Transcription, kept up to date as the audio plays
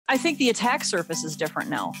I think the attack surface is different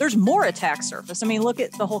now. There's more attack surface. I mean, look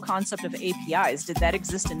at the whole concept of APIs. Did that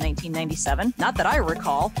exist in 1997? Not that I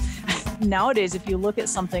recall. Nowadays, if you look at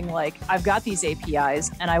something like, I've got these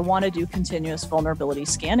APIs and I want to do continuous vulnerability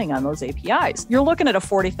scanning on those APIs, you're looking at a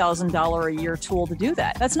 $40,000 a year tool to do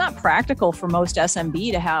that. That's not practical for most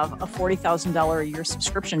SMB to have a $40,000 a year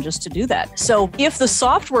subscription just to do that. So if the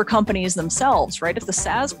software companies themselves, right, if the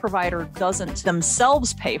SaaS provider doesn't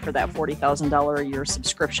themselves pay for that $40,000 a year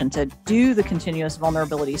subscription to do the continuous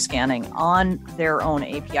vulnerability scanning on their own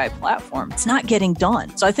API platform, it's not getting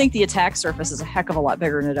done. So I think the attack surface is a heck of a lot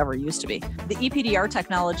bigger than it ever used to be. The EPDR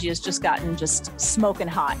technology has just gotten smoking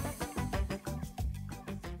hot.